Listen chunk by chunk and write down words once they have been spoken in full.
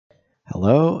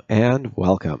Hello and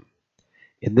welcome.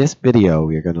 In this video,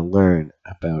 we are going to learn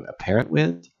about apparent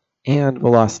wind and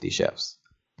velocity shifts.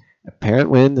 Apparent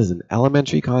wind is an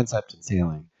elementary concept in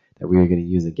sailing that we are going to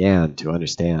use again to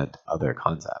understand other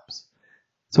concepts.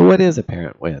 So what is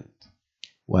apparent wind?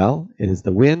 Well, it is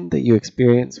the wind that you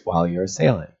experience while you are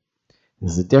sailing.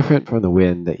 This is different from the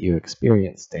wind that you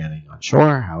experience standing on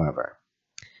shore, however.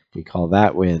 We call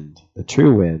that wind the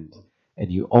true wind,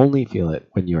 and you only feel it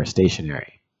when you are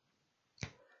stationary.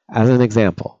 As an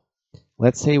example,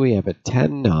 let's say we have a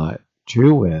 10-knot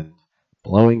true wind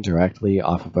blowing directly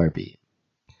off of our beam.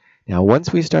 Now,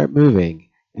 once we start moving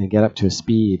and get up to a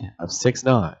speed of 6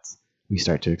 knots, we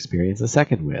start to experience a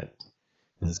second wind.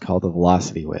 This is called the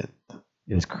velocity wind.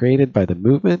 It is created by the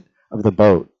movement of the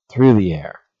boat through the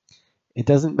air. It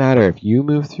doesn't matter if you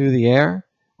move through the air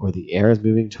or the air is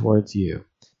moving towards you.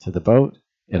 To the boat,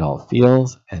 it all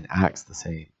feels and acts the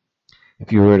same.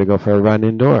 If you were to go for a run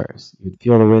indoors, you'd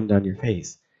feel the wind on your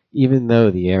face, even though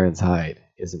the air inside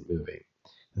isn't moving.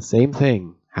 The same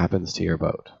thing happens to your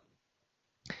boat.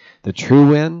 The true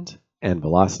wind and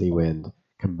velocity wind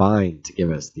combine to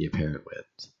give us the apparent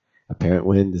wind. Apparent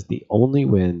wind is the only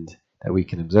wind that we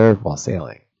can observe while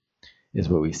sailing. It is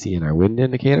what we see in our wind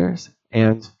indicators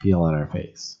and feel on our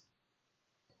face.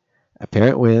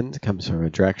 Apparent wind comes from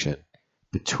a direction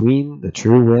between the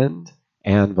true wind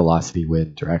and velocity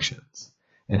wind directions,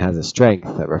 and has a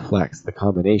strength that reflects the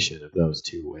combination of those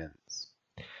two winds.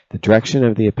 The direction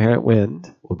of the apparent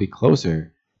wind will be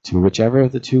closer to whichever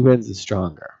of the two winds is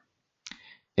stronger.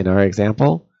 In our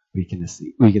example, we can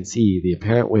see the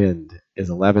apparent wind is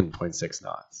 11.6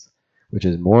 knots, which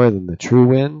is more than the true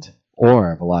wind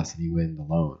or velocity wind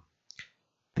alone.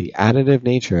 The additive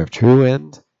nature of true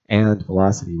wind and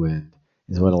velocity wind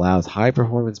is what allows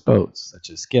high-performance boats such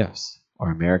as skiffs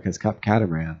or America's Cup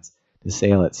catamarans to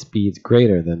sail at speeds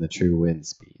greater than the true wind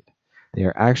speed. They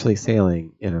are actually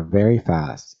sailing in a very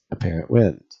fast apparent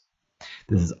wind.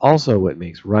 This is also what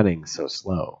makes running so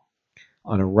slow.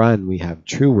 On a run, we have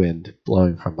true wind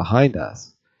blowing from behind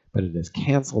us, but it is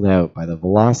canceled out by the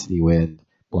velocity wind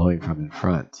blowing from in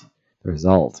front. The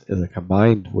result is a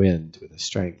combined wind with a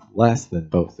strength less than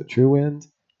both the true wind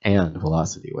and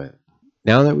velocity wind.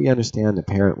 Now that we understand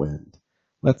apparent wind,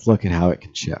 let's look at how it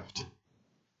can shift.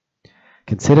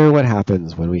 Consider what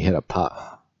happens when we hit a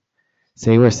puff.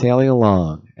 Say we're sailing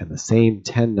along and the same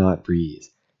 10-knot breeze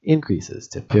increases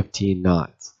to 15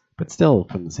 knots, but still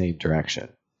from the same direction.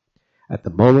 At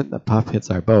the moment the puff hits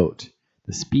our boat,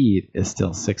 the speed is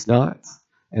still 6 knots,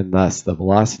 and thus the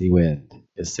velocity wind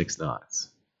is 6 knots.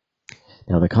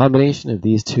 Now the combination of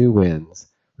these two winds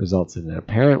results in an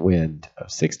apparent wind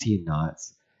of 16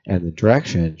 knots, and the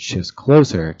direction shifts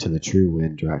closer to the true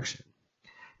wind direction.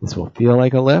 This will feel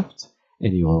like a lift,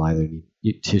 and you will either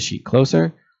need to sheet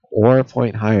closer or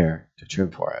point higher to trim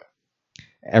for it.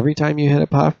 Every time you hit a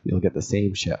puff, you'll get the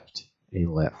same shift, a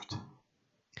lift.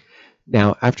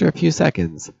 Now, after a few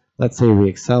seconds, let's say we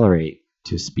accelerate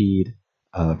to a speed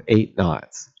of 8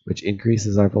 knots, which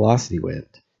increases our velocity wind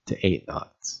to 8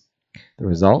 knots. The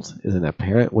result is an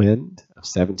apparent wind of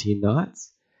 17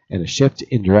 knots and a shift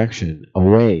in direction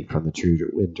away from the true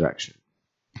wind direction.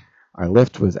 Our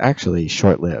lift was actually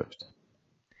short-lived.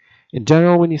 In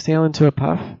general, when you sail into a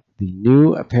puff, the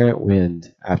new apparent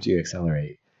wind after you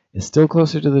accelerate is still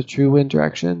closer to the true wind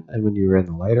direction than when you were in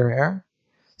the lighter air.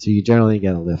 So you generally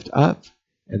get a lift up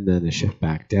and then a shift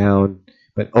back down,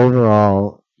 but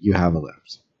overall you have a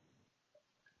lift.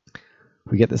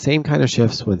 We get the same kind of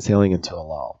shifts when sailing into a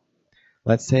lull.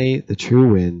 Let's say the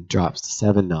true wind drops to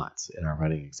 7 knots in our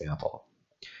running example.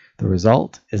 The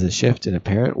result is a shift in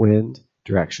apparent wind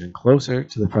direction closer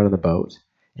to the front of the boat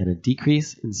and a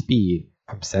decrease in speed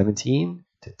from 17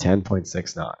 to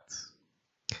 10.6 knots.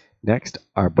 Next,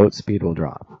 our boat speed will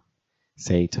drop,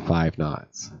 say to 5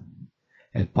 knots.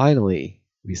 And finally,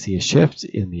 we see a shift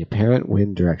in the apparent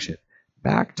wind direction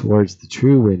back towards the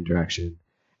true wind direction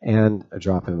and a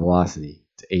drop in velocity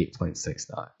to 8.6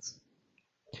 knots.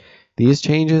 These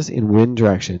changes in wind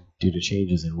direction due to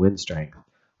changes in wind strength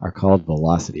are called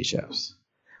velocity shifts.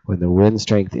 When the wind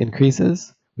strength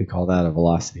increases, we call that a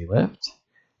velocity lift,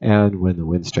 and when the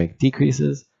wind strength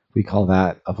decreases, we call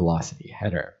that a velocity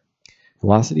header.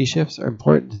 Velocity shifts are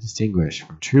important to distinguish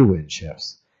from true wind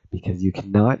shifts because you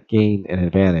cannot gain an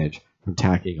advantage from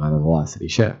tacking on a velocity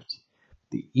shift.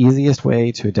 The easiest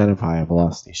way to identify a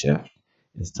velocity shift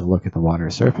is to look at the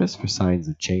water surface for signs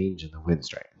of change in the wind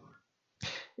strength.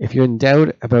 If you're in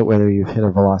doubt about whether you've hit a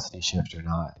velocity shift or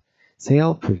not,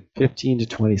 sail for 15 to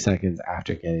 20 seconds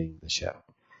after getting the shift.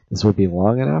 This will be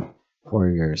long enough for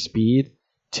your speed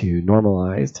to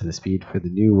normalize to the speed for the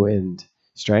new wind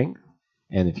strength,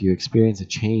 and if you experience a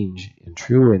change in and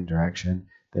true wind direction,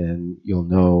 then you'll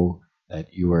know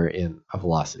that you are in a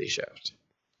velocity shift.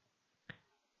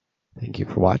 Thank you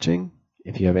for watching.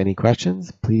 If you have any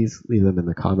questions, please leave them in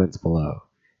the comments below.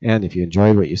 And if you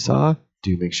enjoyed what you saw,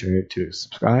 do make sure to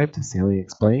subscribe to Sailing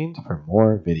Explained for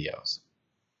more videos.